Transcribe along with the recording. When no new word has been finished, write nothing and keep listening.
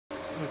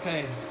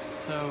Okay,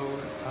 so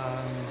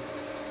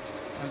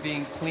I'm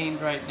being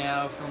cleaned right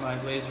now for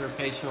my laser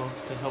facial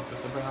to help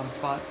with the brown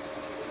spots.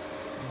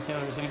 And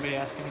Taylor, has anybody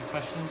asked any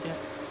questions yet?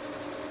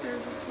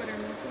 There's a Twitter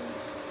message.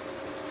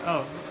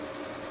 Oh,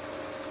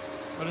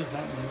 what does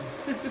that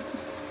mean?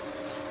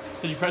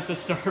 Did you press the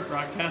start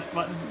broadcast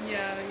button?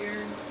 Yeah,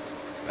 you're...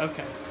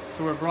 Okay,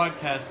 so we're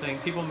broadcasting.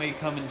 People may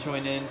come and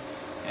join in,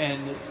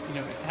 and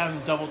have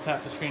them double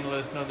tap the screen to let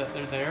us know that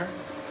they're there.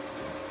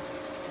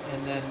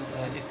 And then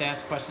if they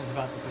ask questions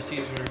about the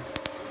procedure,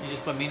 you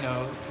just let me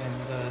know,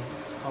 and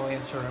I'll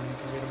answer them. You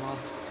can read them off.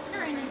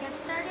 Alright, now get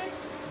started.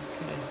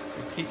 Okay,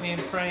 but keep me in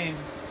frame.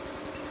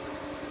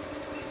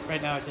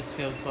 Right now it just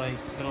feels like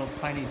little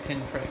tiny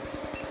pin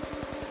pricks.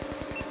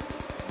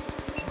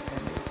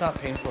 And it's not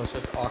painful, it's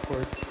just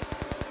awkward.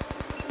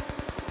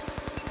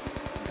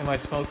 Am I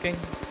smoking?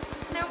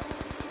 Nope.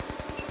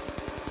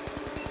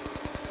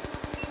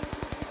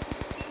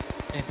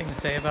 Anything to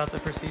say about the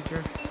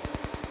procedure?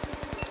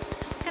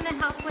 Just gonna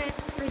help with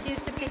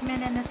reduce the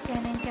pigment in the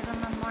skin and give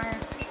them a more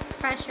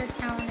fresher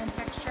tone and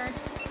texture.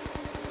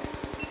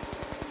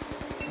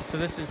 So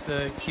this is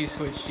the Q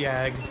switch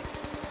Jag.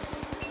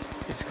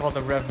 It's called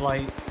the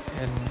RevLite,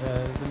 and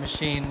the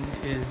machine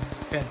is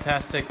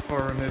fantastic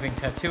for removing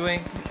tattoo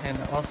ink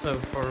and also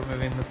for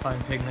removing the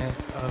fine pigment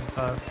of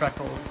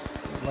freckles,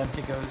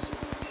 lentigos.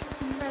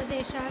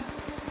 Rosacea.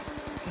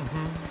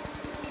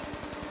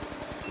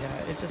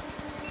 Yeah,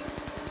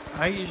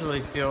 I usually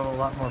feel a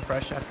lot more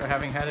fresh after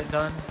having had it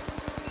done.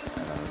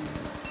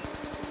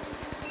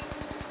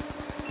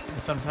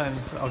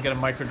 Sometimes I'll get a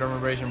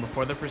microdermabrasion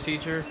before the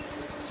procedure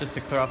just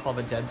to clear off all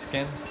the dead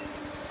skin.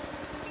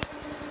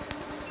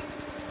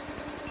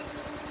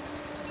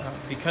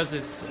 Because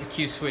it's a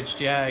Q-switch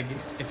Jag,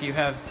 if you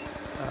have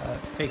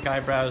fake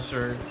eyebrows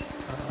or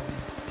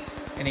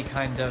any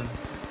kind of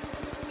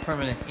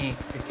permanent ink,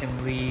 it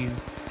can leave,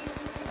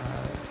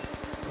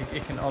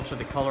 it can alter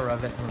the color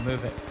of it and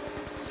remove it.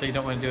 So you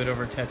don't want to do it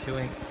over tattoo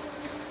ink.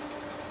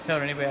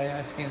 Taylor,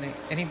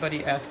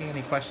 anybody asking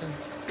any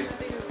questions?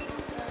 Nothing is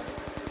popped out.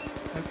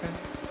 Okay.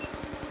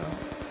 Well,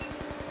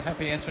 I'm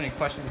happy to answer any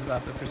questions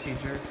about the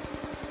procedure,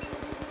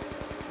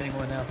 if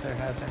anyone out there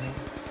has any.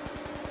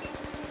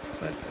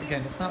 But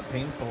again, it's not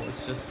painful,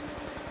 it's just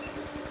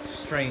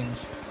strange.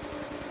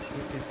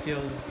 It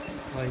feels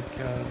like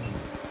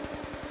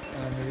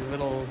maybe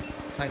little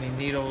tiny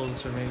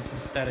needles or maybe some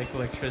static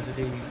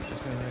electricity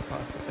just moving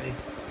across the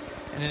face.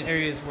 And in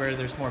areas where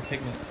there's more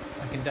pigment,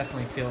 I can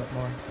definitely feel it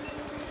more.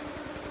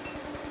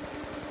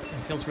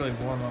 It feels really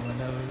warm on the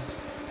nose.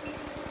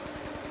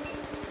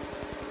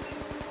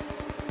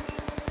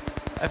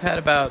 I've had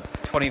about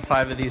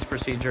 25 of these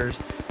procedures,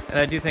 and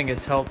I do think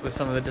it's helped with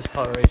some of the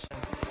discoloration.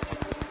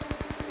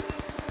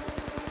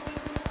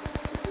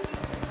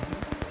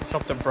 It's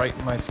helped to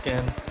brighten my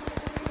skin.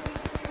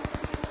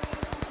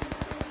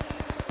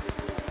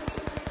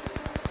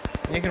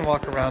 And you can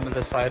walk around to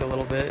the side a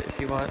little bit if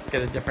you want to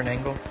get a different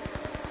angle.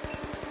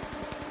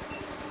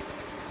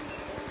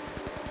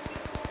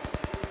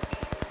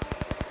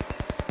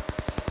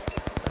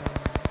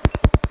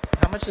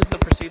 How much is the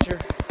procedure?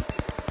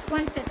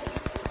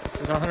 $150.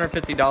 This is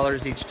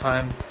 $150 each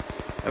time.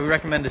 I would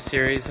recommend a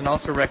series, and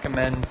also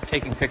recommend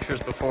taking pictures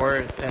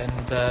before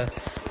and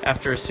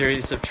after a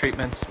series of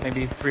treatments,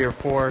 maybe 3 or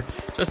 4,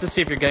 just to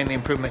see if you're getting the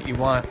improvement you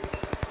want.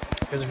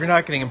 Because if you're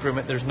not getting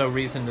improvement, there's no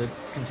reason to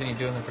continue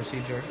doing the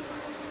procedure.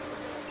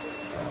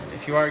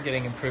 If you are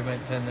getting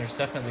improvement, then there's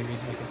definitely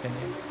reason to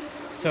continue.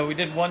 So we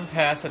did one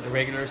pass at the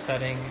regular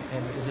setting,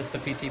 and is this the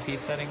PTP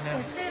setting now?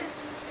 This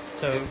is.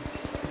 So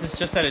this is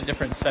just at a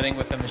different setting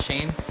with the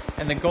machine,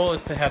 and the goal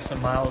is to have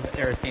some mild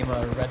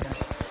erythema or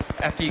redness.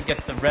 After you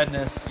get the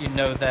redness, you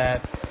know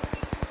that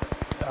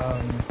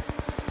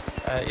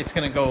it's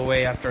going to go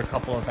away after a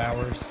couple of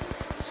hours.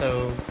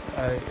 So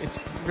it's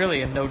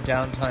really a no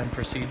downtime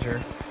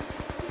procedure.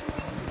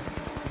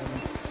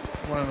 And it's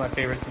one of my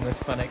favorites in this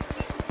clinic.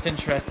 It's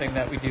interesting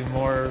that we do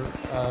more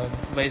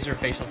laser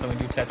facials than we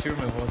do tattoo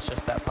removal. It's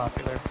just that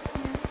popular.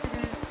 Yes, it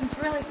is. It's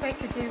really quick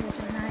to do, which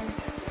is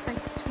nice. It's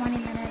like 20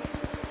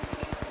 minutes.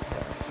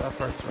 Yeah, so that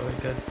part's really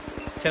good.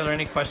 Taylor,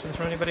 any questions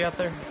from anybody out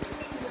there?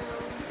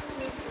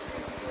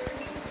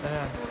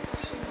 Yeah.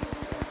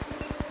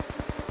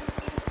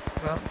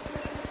 Well,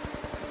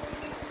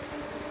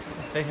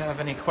 if they have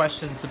any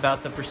questions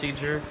about the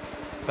procedure,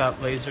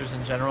 about lasers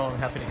in general, I'm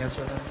happy to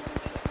answer them.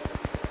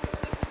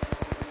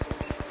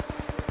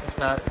 If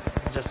not,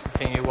 just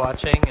continue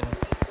watching, and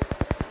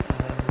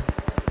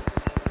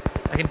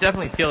I can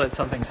definitely feel that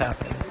something's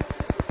happening.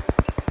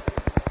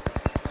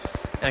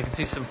 And I can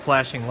see some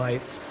flashing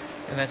lights,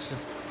 and that's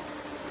just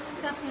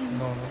Definitely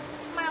normal.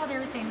 mild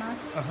erythema.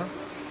 Uh-huh.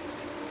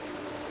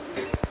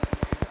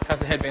 How's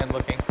the headband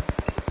looking?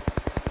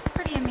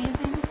 Pretty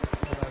amazing.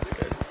 Oh, that's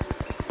good.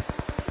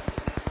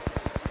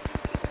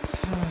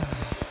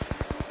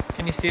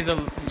 Can you see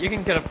you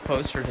can get up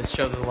closer to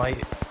show the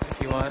light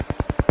if you want.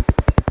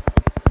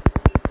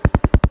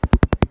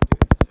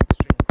 Just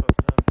extreme close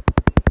up.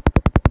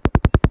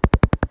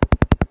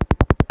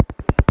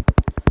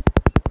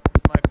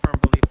 It's my firm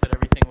belief that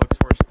everything looks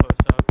worse close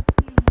up.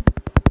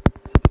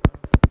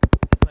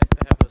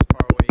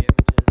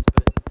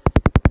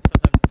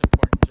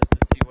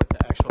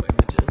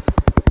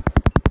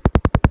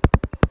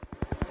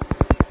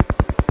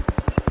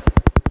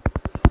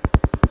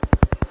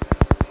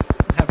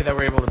 happy that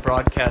we're able to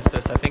broadcast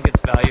this. I think it's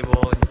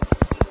valuable, and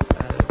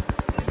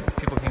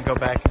people can go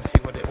back and see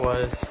what it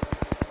was.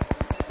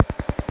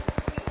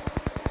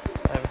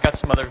 I've got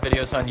some other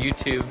videos on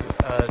YouTube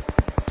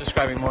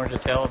describing more in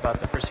detail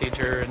about the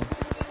procedure, and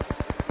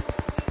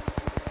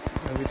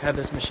we've had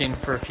this machine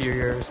for a few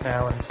years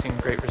now and have seen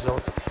great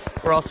results.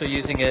 We're also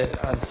using it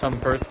on some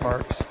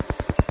birthmarks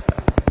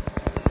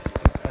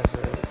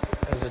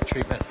as a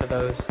treatment for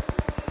those.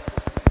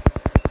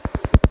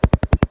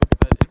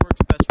 But it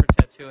works best for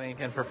tattooing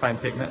and for fine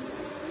pigment.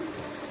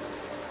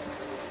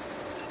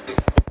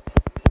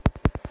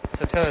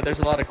 So Taylor, there's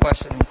a lot of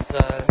questions.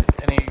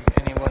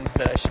 Any ones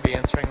that I should be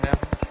answering now?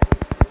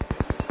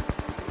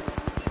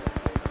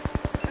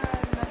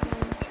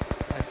 Nothing.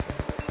 I see.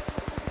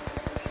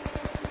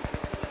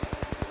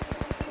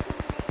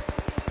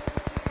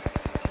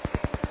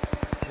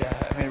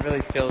 Yeah, I mean, it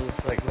really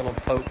feels like little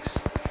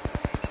pokes.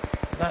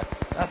 Not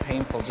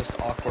painful, just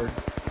awkward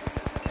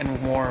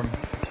and warm.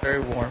 It's very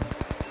warm.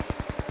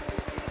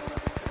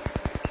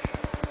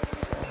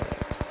 So,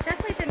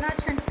 Definitely did not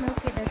turn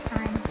smoky this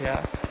time.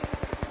 yeah.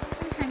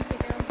 Sometimes you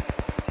do.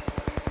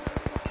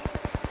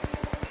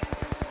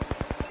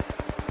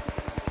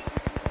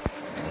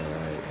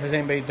 Alright. Has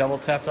anybody double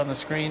tapped on the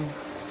screen?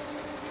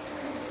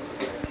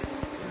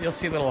 You'll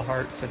see little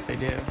hearts if they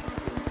do.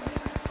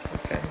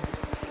 Okay.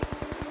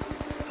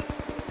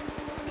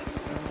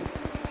 I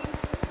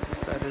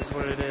guess that is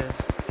what it is.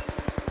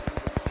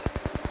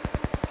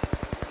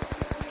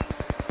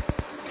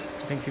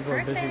 I think people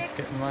are busy Perfect.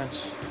 getting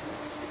lunch.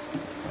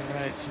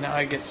 Alright, so now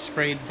I get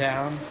sprayed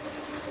down.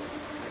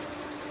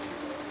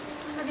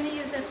 So we're going to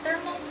use a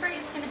thermal spray.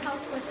 It's going to help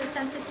with the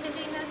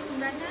sensitiveness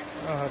and redness.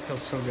 Oh, that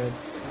feels so good.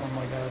 Oh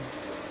my god.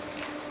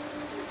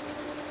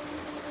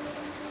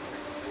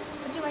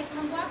 Would you like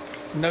sunblock?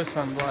 No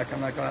sunblock.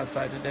 I'm not going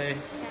outside today.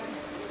 Okay.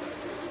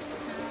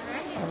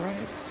 Alright.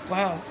 Alright.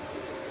 Wow.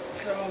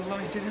 So, let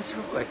me see this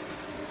real quick.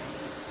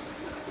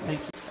 Thank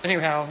you.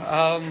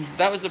 Anyhow,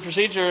 that was the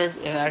procedure,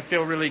 and I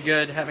feel really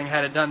good having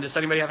had it done. Does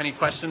anybody have any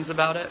questions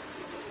about it?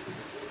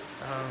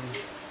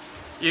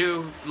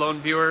 You,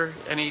 lone viewer,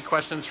 any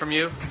questions from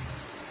you?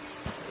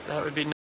 That would be